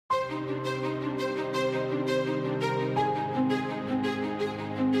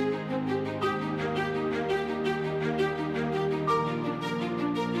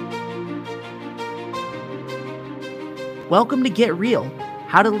Welcome to Get Real,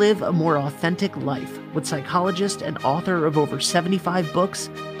 How to Live a More Authentic Life, with psychologist and author of over 75 books,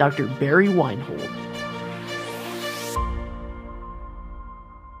 Dr. Barry Weinhold.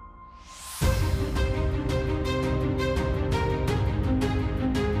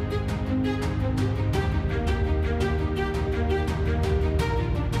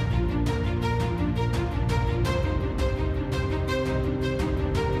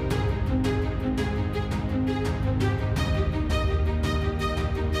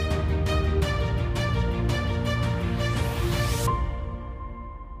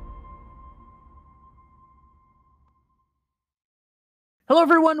 Hello,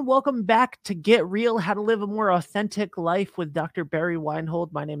 everyone. Welcome back to Get Real, How to Live a More Authentic Life with Dr. Barry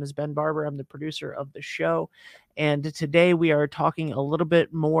Weinhold. My name is Ben Barber. I'm the producer of the show. And today we are talking a little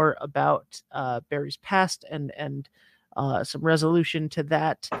bit more about Barry's past and some resolution to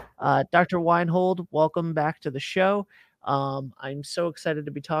that. Dr. Weinhold, welcome back to the show. I'm so excited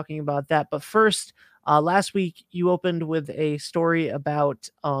to be talking about that. But first, last week you opened with a story about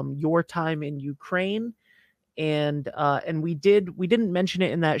your time in Ukraine. And we didn't mention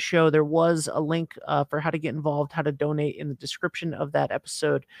it in that show. There was a link for how to get involved, how to donate in the description of that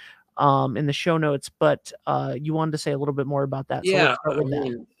episode in the show notes. But you wanted to say a little bit more about that. So let's Yeah, start I with that.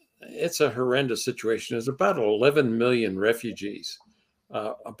 mean, it's a horrendous situation. There's about 11 million refugees.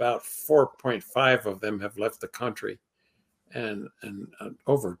 About 4.5 of them have left the country, and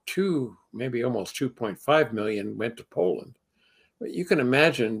over maybe almost 2.5 million went to Poland. But you can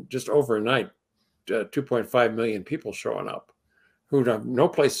imagine just overnight, 2.5 million people showing up who have no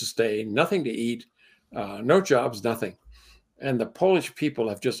place to stay, nothing to eat, no jobs, nothing. And the Polish people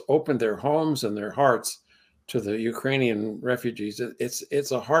have just opened their homes and their hearts to the Ukrainian refugees.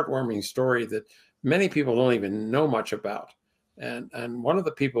 It's a heartwarming story that many people don't even know much about. And one of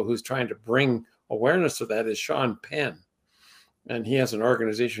the people who's trying to bring awareness to that is Sean Penn. And he has an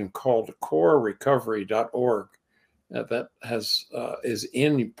organization called corerecovery.org that is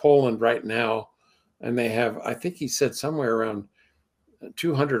in Poland right now. And they have, I think he said, somewhere around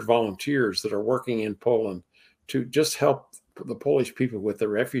 200 volunteers that are working in Poland to just help the Polish people with the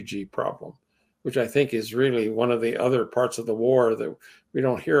refugee problem, which I think is really one of the other parts of the war that we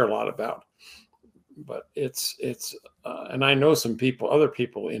don't hear a lot about. But it's and I know some other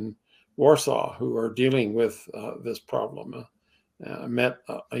people in Warsaw who are dealing with this problem. I met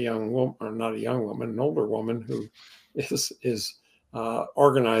a young woman, or not a young woman, an older woman who is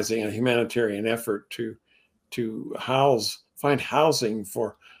organizing a humanitarian effort to find housing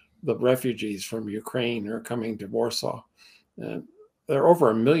for the refugees from Ukraine who are coming to Warsaw. And there are over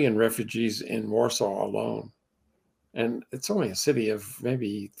 1 million refugees in Warsaw alone. And it's only a city of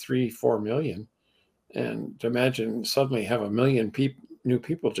maybe 3-4 million. And to imagine suddenly have 1 million new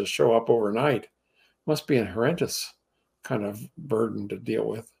people just show up overnight must be a horrendous kind of burden to deal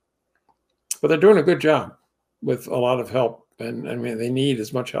with. But they're doing a good job with a lot of help. And I mean, they need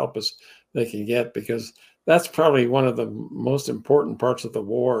as much help as they can get, because that's probably one of the most important parts of the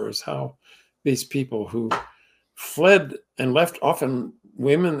war, is how these people who fled and left, often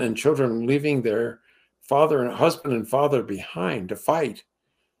women and children, leaving their husband and father behind to fight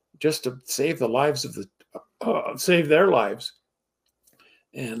just to save the lives of save their lives.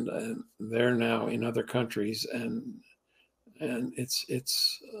 And they're now in other countries, and it's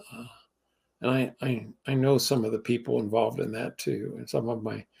and I know some of the people involved in that too, and some of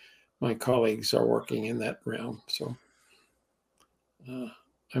my colleagues are working in that realm. So I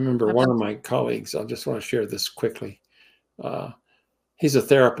remember one of my colleagues, I just want to share this quickly. He's a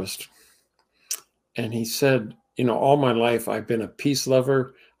therapist, and he said, all my life I've been a peace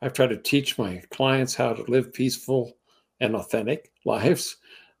lover. I've tried to teach my clients how to live peaceful and authentic lives.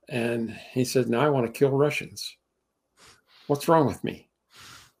 And he said, now I want to kill Russians. What's wrong with me?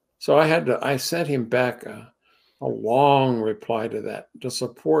 So I sent him back a long reply to that to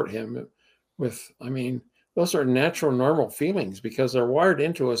support him with, those are natural, normal feelings, because they're wired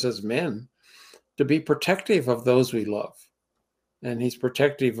into us as men to be protective of those we love. And he's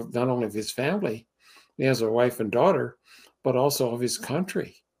protective of not only of his family, he has a wife and daughter, but also of his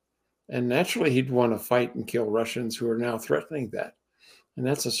country. And naturally, he'd want to fight and kill Russians who are now threatening that. And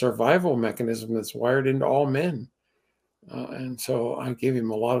that's a survival mechanism that's wired into all men. And so I gave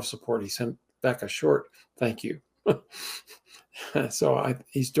him a lot of support. He sent back a short thank you. So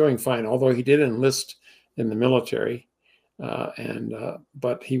he's doing fine, although he did enlist in the military.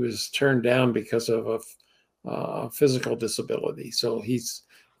 But he was turned down because of a physical disability. So he's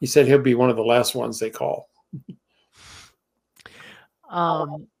He said he'll be one of the last ones they call.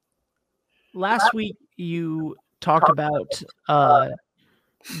 Last week you talked about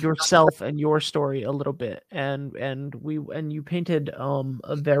yourself and your story a little bit, and you painted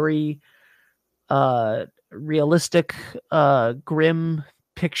a very realistic, grim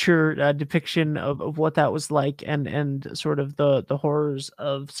depiction of what that was like, and sort of the horrors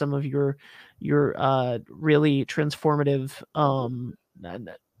of some of your really transformative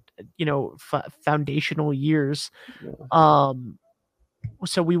foundational years.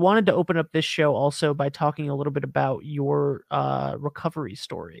 So we wanted to open up this show also by talking a little bit about your recovery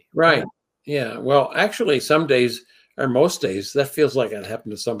story. Right. Yeah. Well, actually, some days or most days that feels like it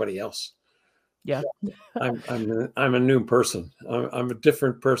happened to somebody else. Yeah. I'm a new person. I'm a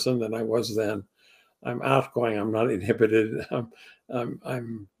different person than I was then. I'm outgoing. I'm not inhibited.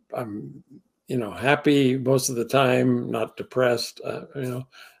 I'm happy most of the time, not depressed.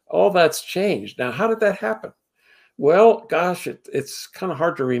 All that's changed. Now, how did that happen? Well, gosh, it's kind of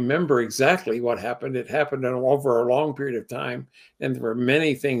hard to remember exactly what happened. It happened over a long period of time, and there were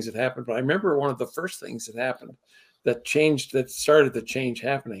many things that happened. But I remember one of the first things that happened that started the change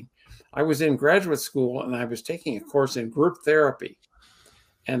happening. I was in graduate school, and I was taking a course in group therapy.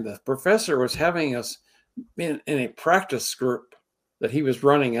 And the professor was having us in a practice group that he was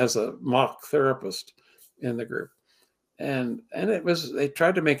running as a mock therapist in the group. And they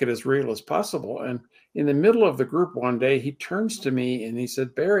tried to make it as real as possible. And in the middle of the group one day, he turns to me and he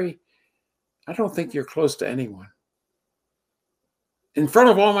said, "Barry, I don't think you're close to anyone." In front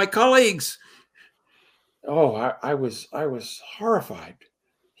of all my colleagues. Oh, I was horrified.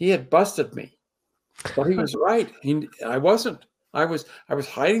 He had busted me, but he was right. I wasn't. I was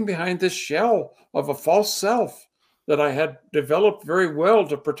hiding behind this shell of a false self that I had developed very well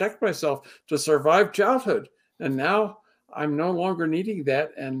to protect myself, to survive childhood. And now I'm no longer needing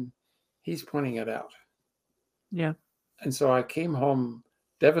that. And he's pointing it out. Yeah. And so I came home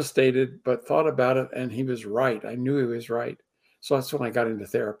devastated, but thought about it. And he was right. I knew he was right. So that's when I got into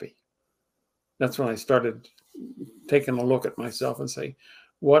therapy. That's when I started taking a look at myself and saying,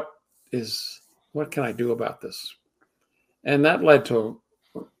 what can I do about this? And that led to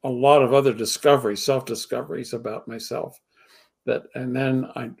a lot of other discoveries, self-discoveries about myself. And then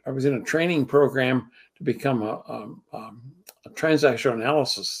I was in a training program to become a transactional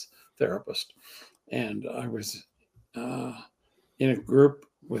analysis therapist. And I was in a group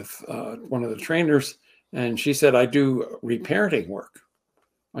with one of the trainers, and she said, "I do reparenting work."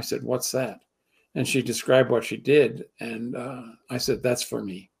 I said, "What's that?" And she described what she did. And I said, "That's for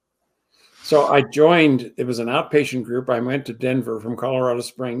me." So I joined. It was an outpatient group. I went to Denver from Colorado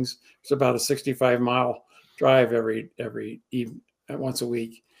Springs. It's about a 65-mile drive once a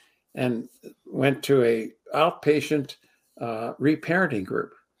week, and went to a outpatient reparenting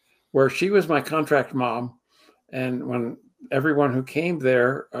group where she was my contract mom. And when everyone who came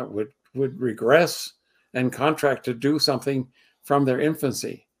there would regress and contract to do something from their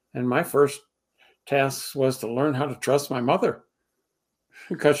infancy. And my first task was to learn how to trust my mother,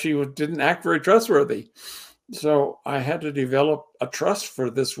 because she didn't act very trustworthy. So I had to develop a trust for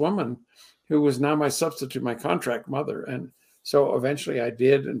this woman who was now my substitute, my contract mother. And so eventually I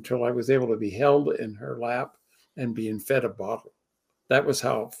did, until I was able to be held in her lap and being fed a bottle. That was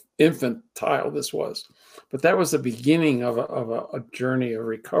how infantile this was. But that was the beginning of a journey of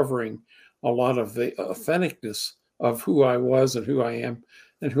recovering a lot of the authenticness of who I was and who I am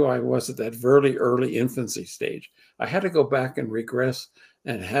and who I was at that very early infancy stage. I had to go back and regress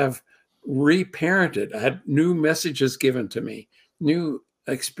and have reparented. I had new messages given to me, new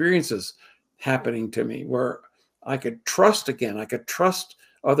experiences happening to me where I could trust again. I could trust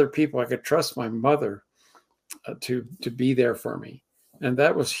other people. I could trust my mother to be there for me. And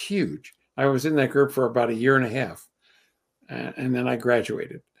that was huge. I was in that group for about a year and a half. And then I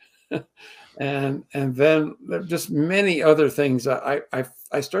graduated. and then just many other things. I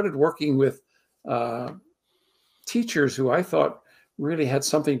started working with teachers who I thought really had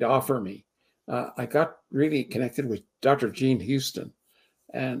something to offer me. I got really connected with Dr. Jean Houston,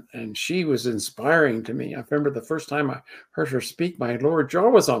 and she was inspiring to me. I remember the first time I heard her speak, my lower jaw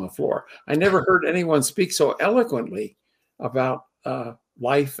was on the floor. I never heard anyone speak so eloquently about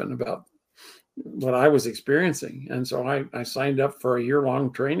life and about what I was experiencing. And so I signed up for a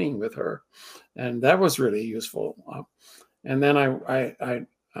year-long training with her, and that was really useful. And then I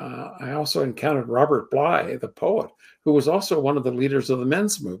also encountered Robert Bly, the poet, who was also one of the leaders of the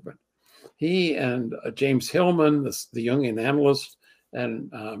men's movement. He and James Hillman, the Jungian analyst,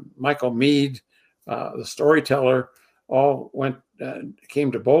 and Michael Mead, the storyteller, all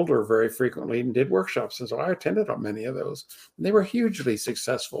came to Boulder very frequently and did workshops. And so I attended on many of those. And they were hugely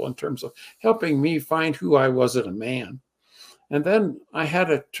successful in terms of helping me find who I was as a man. And then I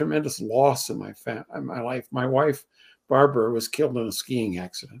had a tremendous loss in my life. My wife, Barbara, was killed in a skiing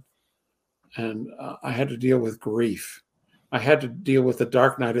accident. And I had to deal with grief. I had to deal with the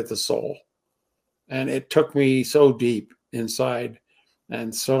dark night of the soul. And it took me so deep inside,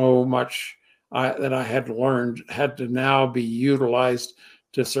 and so much that I had learned had to now be utilized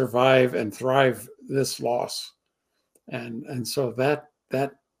to survive and thrive this loss. And so that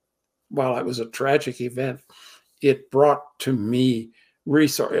while it was a tragic event, it brought to me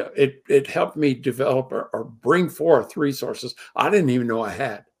resource. It helped me develop or bring forth resources I didn't even know I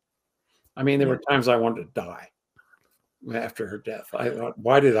had. I mean, there were times I wanted to die after her death. I thought,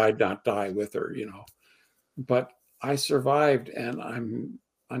 why did I not die with her? But I survived, and I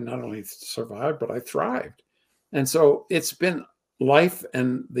not only survived, but I thrived. And so it's been life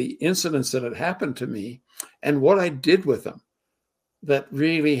and the incidents that had happened to me and what I did with them that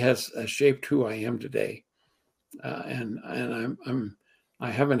really has shaped who I am today. And I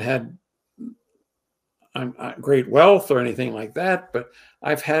haven't had great wealth or anything like that, but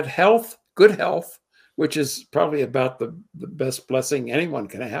I've had health, good health, which is probably about the best blessing anyone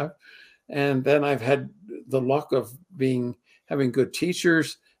can have. And then I've had the luck of having good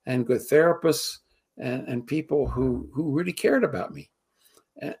teachers and good therapists and people who really cared about me.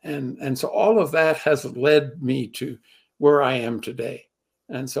 And so all of that has led me to where I am today.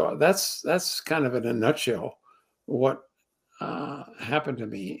 And so that's kind of in a nutshell what happened to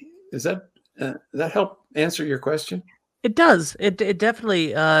me. Does that help answer your question? It does. It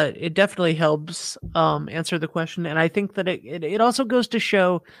definitely helps answer the question, and I think that it also goes to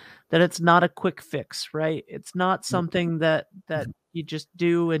show that it's not a quick fix, right? It's not something that you just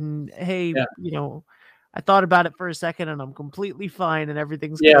do and hey, I thought about it for a second and I'm completely fine and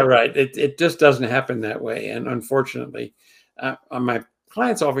everything's good. Right. It just doesn't happen that way, and unfortunately, my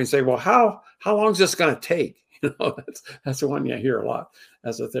clients often say, "Well, how long is this going to take?" That's the one you hear a lot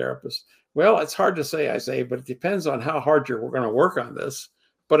as a therapist. Well, it's hard to say, I say, but it depends on how hard we're going to work on this.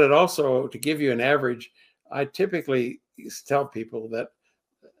 But it also, to give you an average, I typically tell people that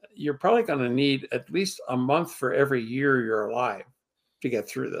you're probably going to need at least a month for every year you're alive to get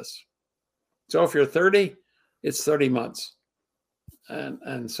through this. So if you're 30, it's 30 months.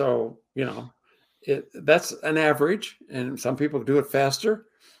 And so, that's an average. And some people do it faster.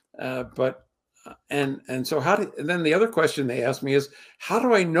 And so and then the other question they ask me is, how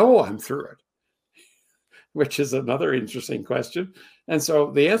do I know I'm through it? Which is another interesting question. And so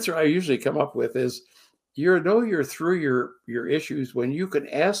the answer I usually come up with is, you're through your issues when you can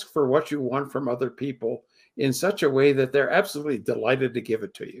ask for what you want from other people in such a way that they're absolutely delighted to give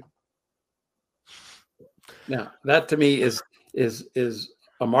it to you. Now, that to me is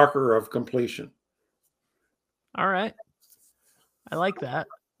a marker of completion. All right. I like that.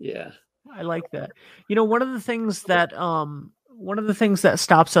 Yeah. I like that. One of the things that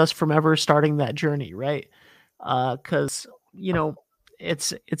stops us from ever starting that journey, right? Because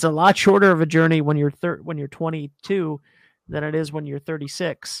it's a lot shorter of a journey when you're 22 than it is when you're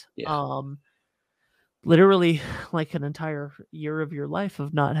 36. Yeah. Literally like an entire year of your life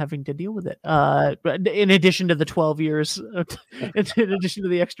of not having to deal with it. In addition to the 12 years, in addition to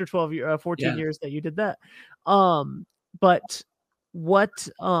the extra 14 years that you did that. But what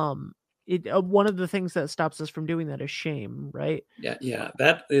one of the things that stops us from doing that is shame, right? Yeah.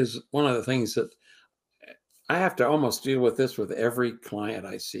 That is one of the things that I have to almost deal with this with every client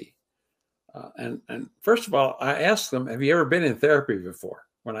I see. And first of all, I ask them, have you ever been in therapy before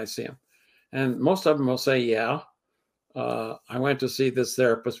when I see them? And most of them will say, yeah. I went to see this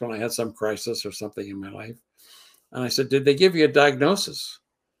therapist when I had some crisis or something in my life. And I said, did they give you a diagnosis?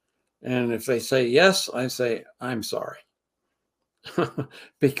 And if they say yes, I say, I'm sorry.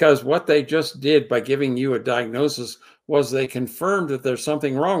 Because what they just did by giving you a diagnosis was they confirmed that there's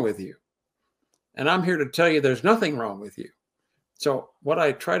something wrong with you. And I'm here to tell you there's nothing wrong with you. So what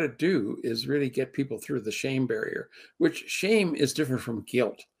I try to do is really get people through the shame barrier, which shame is different from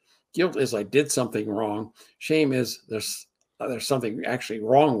guilt. Guilt is I did something wrong. Shame is there's something actually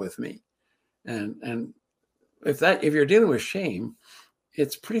wrong with me. And if you're dealing with shame,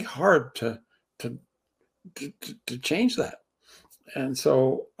 it's pretty hard to change that. And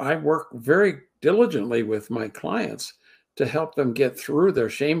so I work very diligently with my clients to help them get through their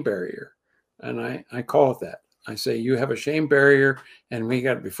shame barrier. And I call it that. I say, you have a shame barrier, and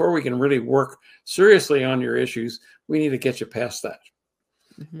before we can really work seriously on your issues, we need to get you past that.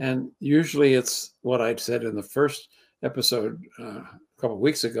 Mm-hmm. And usually it's what I'd said in the first episode a couple of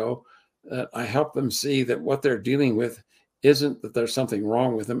weeks ago. that I help them see that what they're dealing with isn't that there's something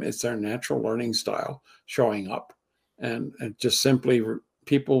wrong with them. It's their natural learning style showing up. And just simply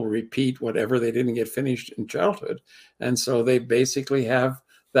people repeat whatever they didn't get finished in childhood. And so they basically have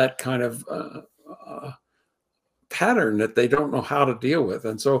that kind of pattern that they don't know how to deal with.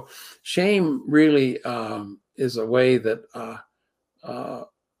 And so shame really is a way that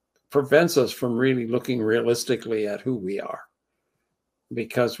prevents us from really looking realistically at who we are,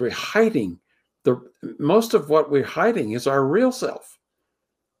 because we're hiding most of what we're hiding is our real self,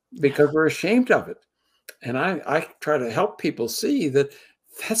 because we're ashamed of it. And I try to help people see that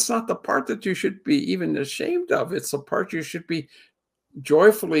that's not the part that you should be even ashamed of. It's the part you should be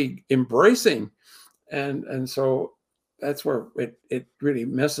joyfully embracing. And so that's where it really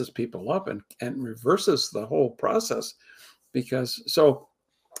messes people up and reverses the whole process. Because so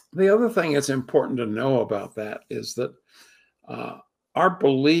the other thing that's important to know about that is that our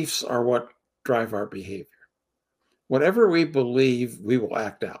beliefs are what drive our behavior. Whatever we believe, we will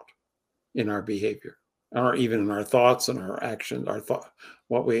act out in our behavior, or even in our thoughts and our actions,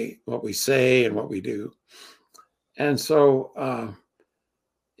 what we say and what we do. And so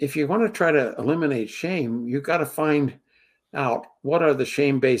if you want to try to eliminate shame, you've got to find out what are the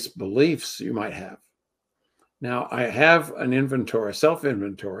shame-based beliefs you might have. Now, I have an inventory, a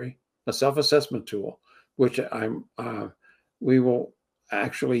self-inventory, a self-assessment tool, which we will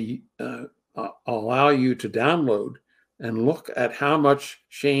actually allow you to download and look at how much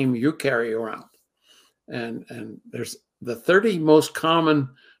shame you carry around. And there's the 30 most common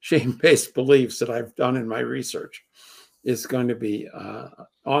shame-based beliefs that I've done in my research is going to be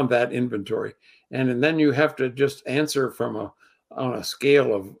on that inventory. And then you have to just answer on a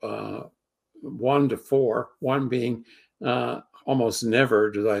scale of 1 to 4, 1 being almost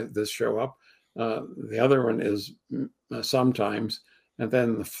never does this show up. The other one is sometimes. And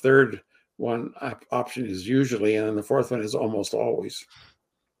then the third one option is usually, and then the fourth one is almost always.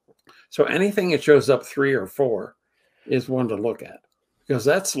 So anything that shows up 3 or 4 is one to look at, because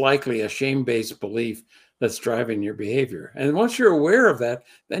that's likely a shame-based belief that's driving your behavior. And once you're aware of that,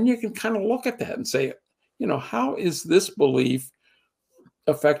 then you can kind of look at that and say, how is this belief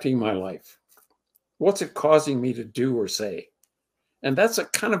affecting my life? What's it causing me to do or say? And that's a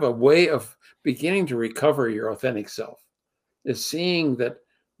kind of a way of beginning to recover your authentic self, is seeing that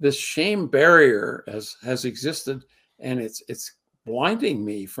this shame barrier has existed, and it's blinding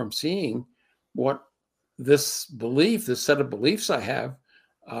me from seeing what this set of beliefs I have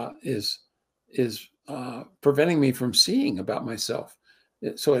is preventing me from seeing about myself.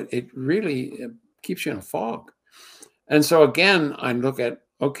 So it really keeps you in a fog. And so again, I look at,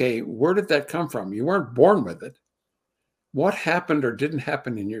 okay, where did that come from? You weren't born with it. What happened or didn't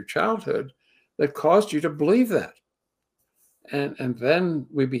happen in your childhood that caused you to believe that? And then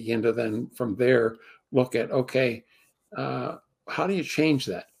we begin to then from there look at, okay, how do you change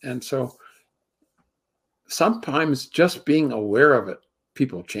that? And so sometimes just being aware of it,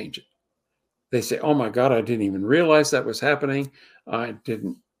 people change it. They say, oh my God, I didn't even realize that was happening. I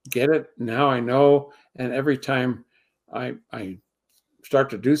didn't get it. Now I know. And every time I start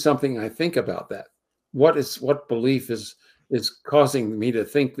to do something, I think about that. What belief is causing me to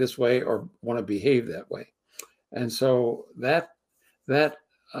think this way or want to behave that way? And so that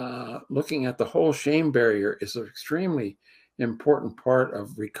looking at the whole shame barrier is an extremely important part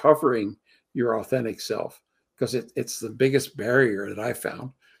of recovering your authentic self, because it's the biggest barrier that I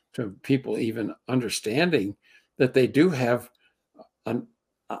found to people even understanding that they do have a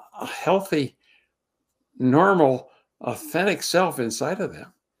healthy, normal, authentic self inside of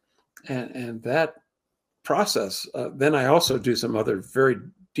them. And that process, then I also do some other very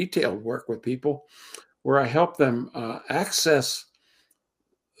detailed work with people where I help them access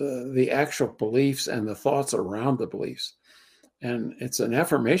the actual beliefs and the thoughts around the beliefs. And it's an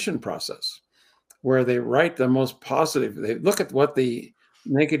affirmation process where they write the most positive, they look at what the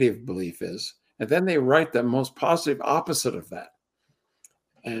negative belief is, and then they write the most positive opposite of that.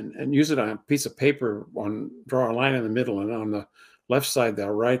 And use it on a piece of paper, draw a line in the middle, and on the left side, they'll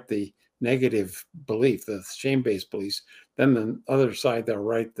write the negative belief, the shame-based beliefs. Then the other side, they'll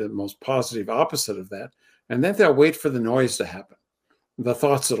write the most positive opposite of that. And then they'll wait for the noise to happen. The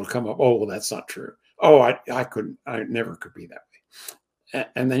thoughts that'll come up, oh, well, that's not true. Oh, I never could be that way.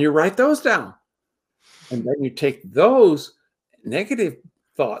 And then you write those down. And then you take those negative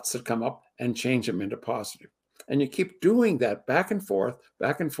thoughts that come up and change them into positive. And you keep doing that back and forth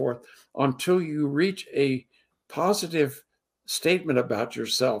until you reach a positive statement about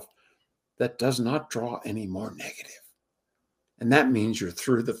yourself that does not draw any more negative. And that means you're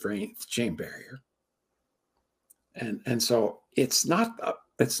through the shame barrier. And so it's not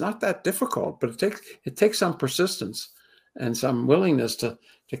that difficult, but it takes some persistence and some willingness to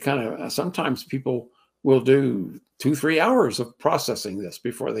kind of, sometimes people will do 2-3 hours of processing this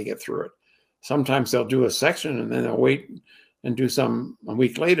before they get through it. Sometimes they'll do a section and then they'll wait and do some a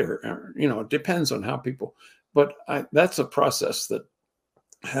week later. It depends on how people, but that's a process that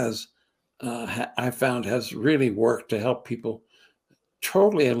has, I found, has really worked to help people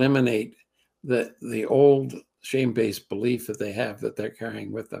totally eliminate the old shame-based belief that they have that they're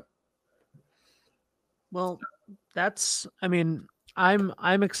carrying with them. Well, I'm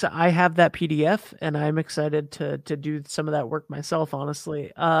excited. I have that PDF and I'm excited to do some of that work myself,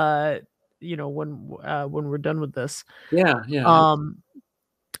 honestly. When we're done with this. Yeah.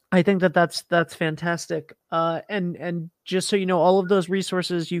 I think that's fantastic. And just so you know, all of those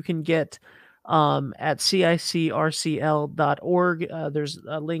resources you can get at cicrcl.org. There's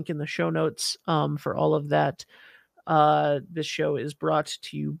a link in the show notes for all of that. This show is brought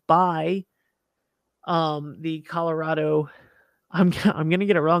to you by the Colorado. I'm going to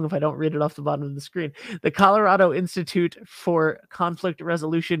get it wrong if I don't read it off the bottom of the screen. The Colorado Institute for Conflict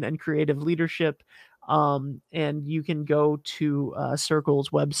Resolution and Creative Leadership. And you can go to Circle's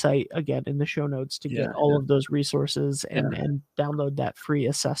website again in the show notes to get all of those resources and download that free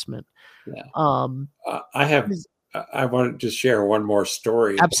assessment. Yeah. I wanted to share one more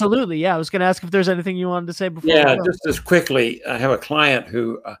story. Absolutely. Yeah. I was going to ask if there's anything you wanted to say before. Yeah, just as quickly. I have a client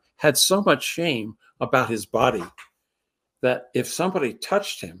who had so much shame about his body that if somebody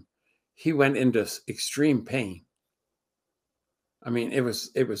touched him, he went into extreme pain. I mean, it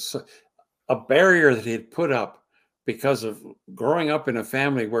was a barrier that he had put up because of growing up in a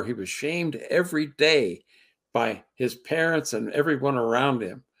family where he was shamed every day by his parents and everyone around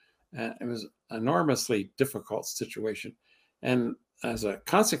him. And it was an enormously difficult situation. And as a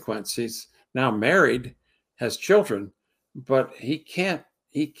consequence, he's now married, has children, but he can't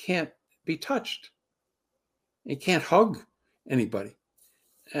be touched. He can't hug anybody.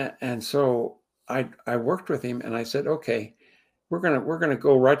 And so I worked with him and I said, okay, we're gonna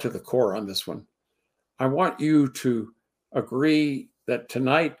go right to the core on this one. I want you to agree that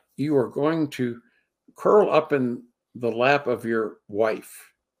tonight you are going to curl up in the lap of your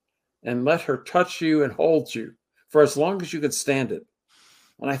wife and let her touch you and hold you for as long as you can stand it.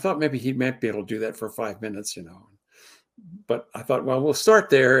 And I thought maybe he might be able to do that for 5 minutes, But I thought, well, we'll start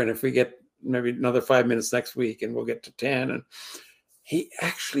there, and if we get maybe another 5 minutes next week, and we'll get to 10. And he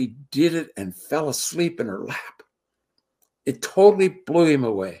actually did it and fell asleep in her lap. It totally blew him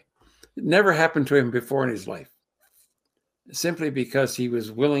away. It never happened to him before in his life, simply because he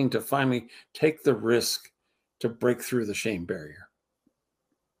was willing to finally take the risk to break through the shame barrier.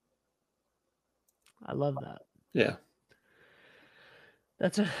 I love that. Yeah.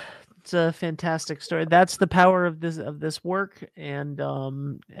 It's a fantastic story. That's the power of this work. And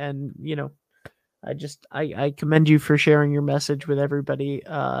I commend you for sharing your message with everybody,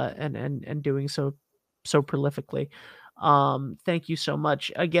 and doing so prolifically. Thank you so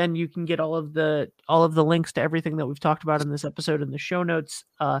much. Again, you can get all of the links to everything that we've talked about in this episode in the show notes,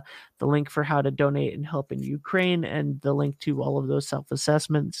 the link for how to donate and help in Ukraine, and the link to all of those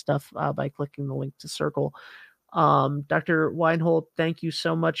self-assessment stuff by clicking the link to Circle. Dr. Weinhold, thank you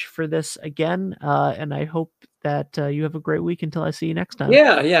so much for this again. And I hope that you have a great week until I see you next time.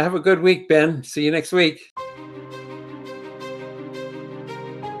 Yeah. Have a good week, Ben. See you next week.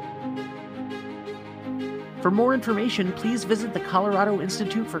 For more information, please visit the Colorado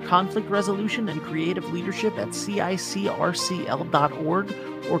Institute for Conflict Resolution and Creative Leadership at cicrcl.org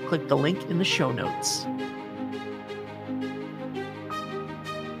or click the link in the show notes.